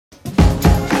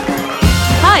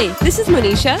Hi, this is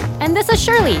Monisha. And this is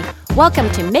Shirley.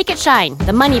 Welcome to Make It Shine,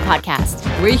 the Money Podcast.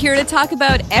 We're here to talk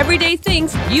about everyday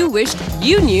things you wished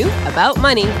you knew about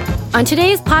money. On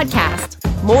today's podcast,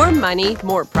 more money,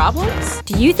 more problems?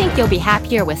 do you think you'll be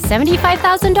happier with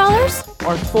 $75,000?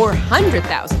 Or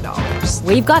 $400,000?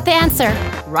 We've got the answer.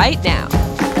 Right now.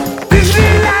 This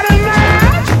little light of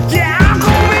mine, yeah, I'm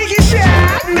gonna make it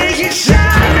shine, make it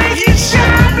shine, make it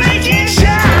shine, make it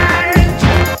shine.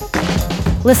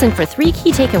 Listen for 3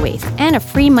 key takeaways and a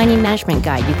free money management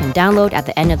guide you can download at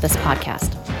the end of this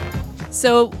podcast.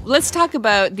 So let's talk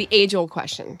about the age-old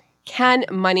question. Can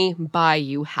money buy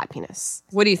you happiness?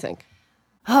 What do you think?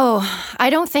 Oh, I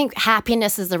don't think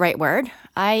happiness is the right word.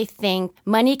 I think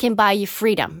money can buy you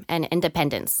freedom and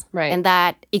independence. Right. And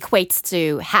that equates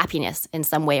to happiness in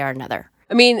some way or another.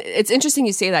 I mean, it's interesting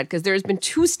you say that because there's been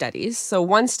 2 studies. So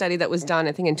one study that was done,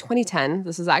 I think in 2010,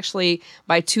 this is actually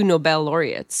by 2 Nobel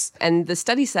laureates. And the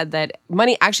study said that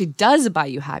money actually does buy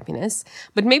you happiness,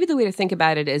 but maybe the way to think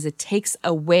about it is it takes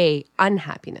away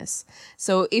unhappiness.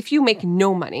 So if you make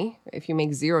no money, if you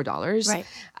make $0, Right.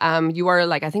 You are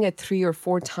like, I think at 3 or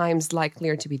 4 times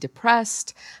likelier to be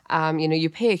depressed. You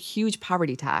pay a huge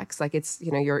poverty tax. Like it's,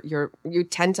 you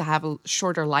tend to have a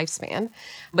shorter lifespan.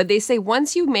 But they say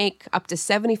once you make up to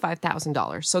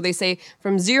 $75,000. So they say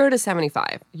from 0 to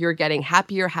 75, you're getting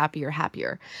happier, happier,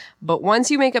 happier. But once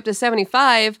you make up to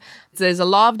 75, there's a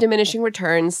law of diminishing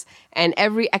returns, and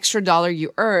every extra dollar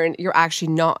you earn, you're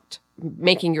actually not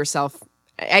making yourself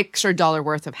extra dollar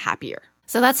worth of happier.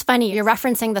 So that's funny. You're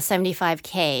referencing the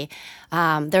 75K.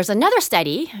 There's another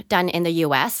study done in the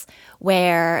U.S.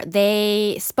 where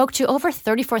they spoke to over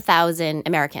 34,000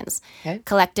 Americans,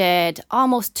 collected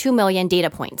almost 2 million data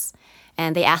points,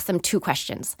 and they asked them 2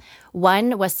 questions.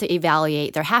 One was to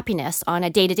evaluate their happiness on a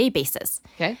day-to-day basis.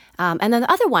 Okay. And then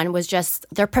the other one was just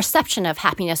their perception of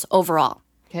happiness overall.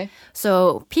 Okay.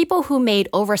 So people who made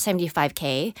over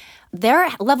 75K, their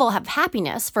level of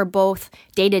happiness for both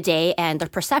day-to-day and their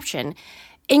perception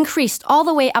increased all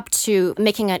the way up to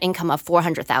making an income of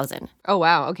 $400,000. Oh,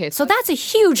 wow. Okay. So that's a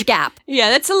huge gap. Yeah,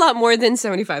 that's a lot more than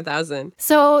 75,000.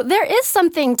 So there is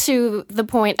something to the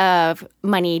point of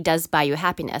money does buy you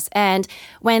happiness. And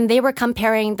when they were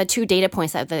comparing the 2 data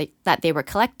points that they were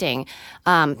collecting,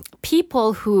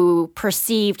 people who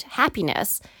perceived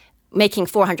happiness making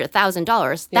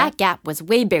 $400,000, that gap was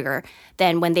way bigger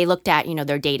than when they looked at,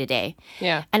 their day-to-day.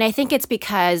 Yeah. And I think it's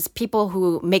because people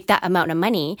who make that amount of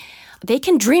money, they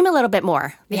can dream a little bit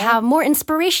more. They have more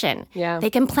inspiration. Yeah. They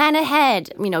can plan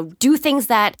ahead, do things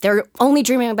that they're only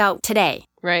dreaming about today.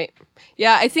 Right.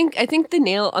 Yeah, I think the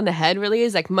nail on the head really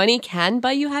is like money can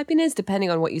buy you happiness depending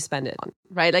on what you spend it on,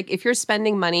 right? Like if you're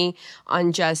spending money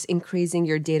on just increasing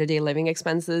your day-to-day living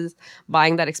expenses,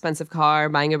 buying that expensive car,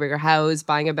 buying a bigger house,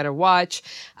 buying a better watch,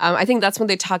 I think that's when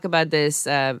they talk about this,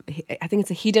 I think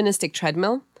it's a hedonistic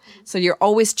treadmill. So you're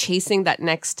always chasing that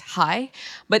next high.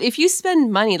 But if you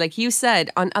spend money, like you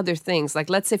said, on other things, like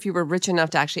let's say if you were rich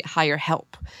enough to actually hire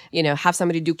help, have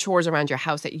somebody do chores around your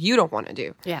house that you don't want to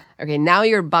do. Yeah. Okay, now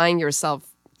you're buying yourself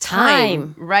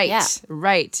time. Right, Yeah.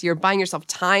 right. You're buying yourself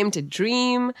time to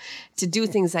dream, to do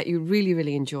things that you really,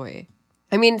 really enjoy.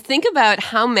 I mean, think about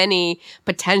how many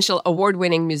potential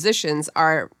award-winning musicians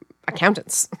are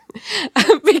accountants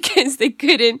because they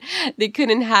couldn't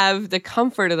have the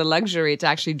comfort or the luxury to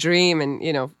actually dream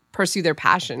and, pursue their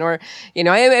passion. Or,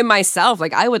 I myself,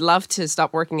 like I would love to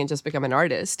stop working and just become an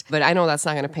artist, but I know that's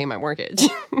not going to pay my mortgage.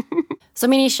 So,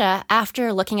 Manisha,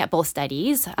 after looking at both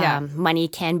studies, Yeah. money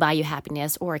can buy you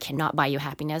happiness or it cannot buy you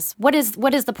happiness. What is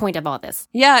the point of all this?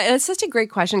 Yeah, it's such a great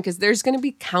question because there's going to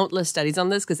be countless studies on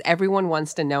this because everyone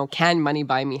wants to know, can money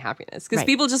buy me happiness? Because Right.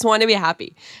 people just want to be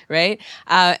happy, right?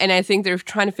 And I think they're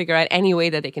trying to figure out any way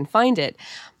that they can find it.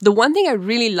 The one thing I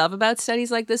really love about studies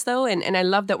like this, though, and I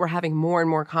love that we're having more and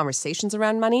more conversations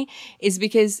around money, is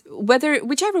because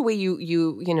whichever way you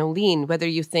lean, whether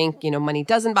you think, money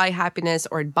doesn't buy happiness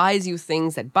or it buys you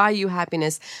things that buy you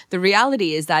happiness, the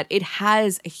reality is that it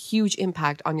has a huge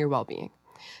impact on your well-being.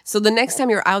 So the next time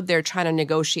you're out there trying to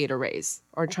negotiate a raise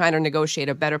or trying to negotiate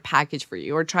a better package for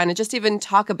you or trying to just even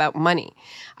talk about money,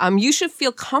 you should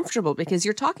feel comfortable because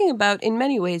you're talking about, in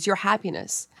many ways, your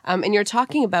happiness. And you're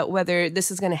talking about whether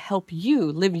this is going to help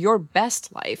you live your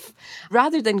best life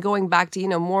rather than going back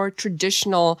to, more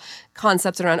traditional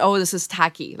concepts around, oh, this is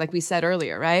tacky, like we said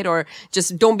earlier, right? Or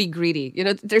just don't be greedy.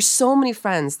 There's so many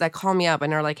friends that call me up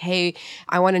and are like, hey,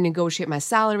 I want to negotiate my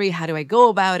salary. How do I go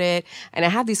about it? And I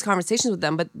have these conversations with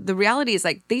them. But the reality is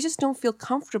like, they just don't feel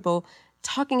comfortable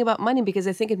talking about money because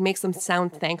I think it makes them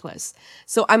sound thankless.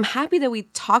 So I'm happy that we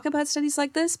talk about studies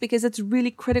like this because it's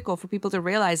really critical for people to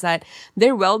realize that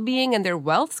their well-being and their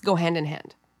wealth go hand in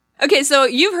hand. Okay, so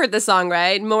you've heard the song,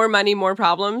 right? More money, more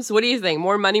problems. What do you think?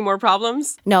 More money, more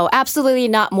problems? No, absolutely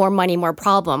not more money, more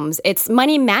problems. It's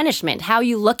money management, how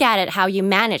you look at it, how you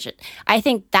manage it. I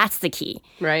think that's the key.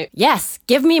 Right. Yes,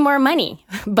 give me more money,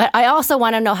 but I also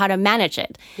want to know how to manage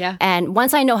it. Yeah. And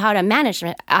once I know how to manage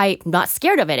it, I'm not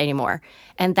scared of it anymore.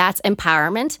 And that's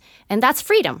empowerment, and that's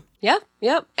freedom.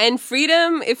 Yep. And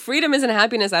freedom, if freedom isn't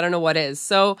happiness, I don't know what is.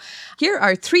 So here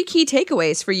are 3 key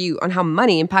takeaways for you on how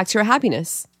money impacts your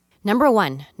happiness. Number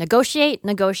 1, negotiate,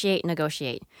 negotiate,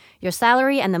 negotiate. Your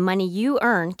salary and the money you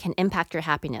earn can impact your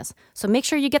happiness. So make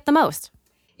sure you get the most.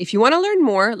 If you want to learn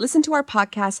more, listen to our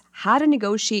podcast, How to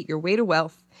Negotiate Your Way to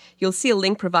Wealth. You'll see a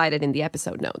link provided in the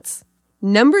episode notes.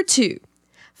 Number 2,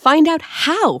 find out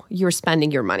how you're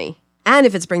spending your money and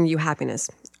if it's bringing you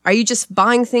happiness. Are you just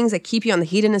buying things that keep you on the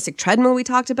hedonistic treadmill we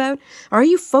talked about? Or are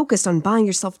you focused on buying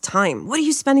yourself time? What are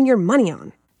you spending your money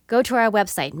on? Go to our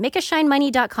website,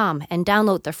 makeashinemoney.com, and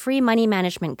download the free money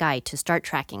management guide to start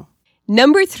tracking.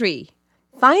 Number 3,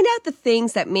 find out the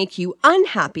things that make you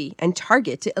unhappy and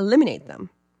target to eliminate them.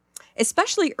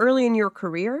 Especially early in your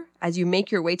career, as you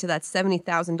make your way to that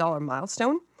 $70,000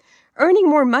 milestone, earning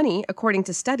more money, according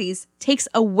to studies, takes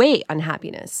away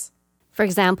unhappiness. For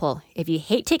example, if you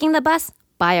hate taking the bus,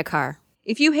 buy a car.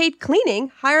 If you hate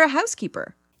cleaning, hire a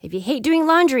housekeeper. If you hate doing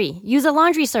laundry, use a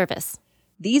laundry service.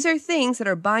 These are things that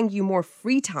are buying you more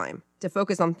free time to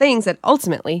focus on things that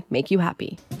ultimately make you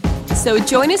happy. So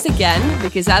join us again,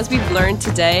 because as we've learned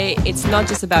today, it's not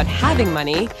just about having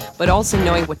money, but also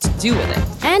knowing what to do with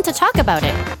it. And to talk about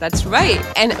it. That's right.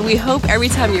 And we hope every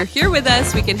time you're here with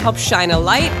us, we can help shine a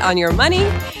light on your money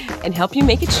and help you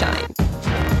make it shine.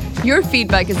 Your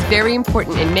feedback is very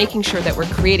important in making sure that we're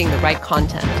creating the right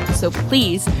content. So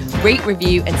please rate,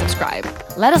 review, and subscribe.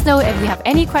 Let us know if you have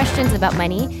any questions about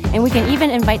money, and we can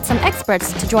even invite some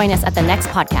experts to join us at the next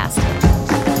podcast.